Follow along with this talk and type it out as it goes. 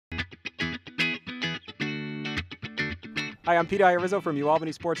Hi, I'm Pete Irizzo from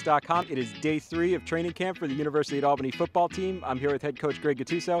UAlbanySports.com. It is day 3 of training camp for the University at Albany football team. I'm here with head coach Greg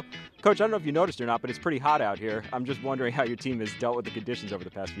Gattuso. Coach, I don't know if you noticed or not, but it's pretty hot out here. I'm just wondering how your team has dealt with the conditions over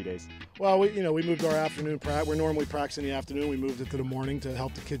the past few days. Well, we moved our afternoon practice. We're normally practicing in the afternoon. We moved it to the morning to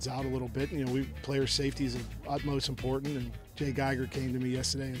help the kids out a little bit. Player safety is of utmost important. And Jay Geiger came to me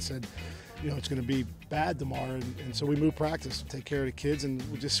yesterday and said, it's going to be bad tomorrow, and so we moved practice to take care of the kids, and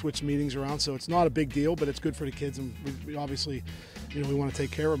we just switched meetings around. So it's not a big deal, but it's good for the kids, and we obviously, we want to take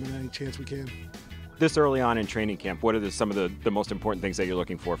care of them in any chance we can. This early on in training camp, what are some of the most important things that you're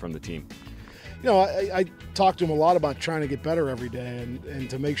looking for from the team? I talk to them a lot about trying to get better every day, and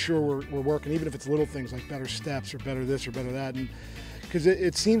to make sure we're working, even if it's little things like better steps or better this or better that, and because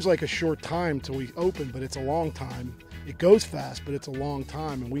it seems like a short time till we open, but it's a long time. It goes fast, but it's a long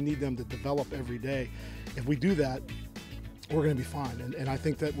time, and we need them to develop every day. If we do that, we're going to be fine. And I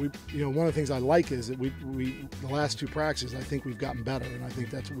think that one of the things I like is that we the last 2 practices, I think we've gotten better, and I think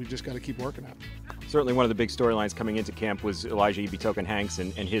that's what we've just got to keep working at. Certainly one of the big storylines coming into camp was Elijah Ibitoken-Hanks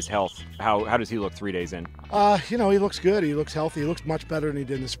and his health. How does he look 3 days in? He looks good. He looks healthy. He looks much better than he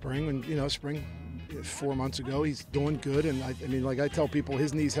did in the spring. And, spring 4 months ago, he's doing good, and I tell people,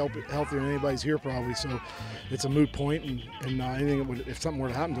 his knee's healthier than anybody's here probably, so it's a moot point, and anything if something were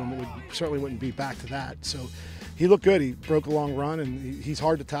to happen to him, certainly wouldn't be back to that. So he looked good. He broke a long run, and he's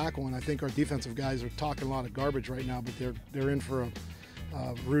hard to tackle, and I think our defensive guys are talking a lot of garbage right now, but they're in for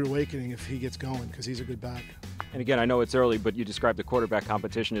a rude awakening if he gets going, because he's a good back. And again, I know it's early, but you described the quarterback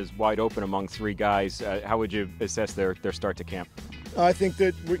competition as wide open among 3 guys. How would you assess their start to camp? I think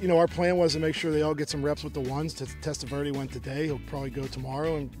that our plan was to make sure they all get some reps with the ones. Testaverde went today. He'll probably go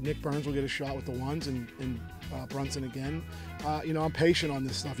tomorrow, and Nick Burns will get a shot with the ones, and Brunson again. I'm patient on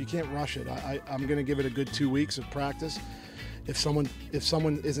this stuff. You can't rush it. I'm going to give it a good 2 weeks of practice. If someone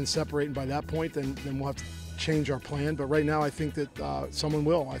isn't separating by that point, then we'll have to change our plan. But right now, I think that someone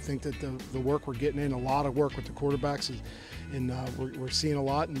will. I think that the work we're getting in, a lot of work with the quarterbacks, and we're seeing a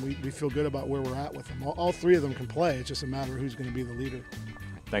lot, and we feel good about where we're at with them. All 3 of them can play. It's just a matter of who's going to be the leader.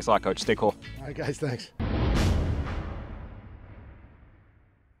 Thanks a lot, Coach. Stay cool. All right, guys. Thanks.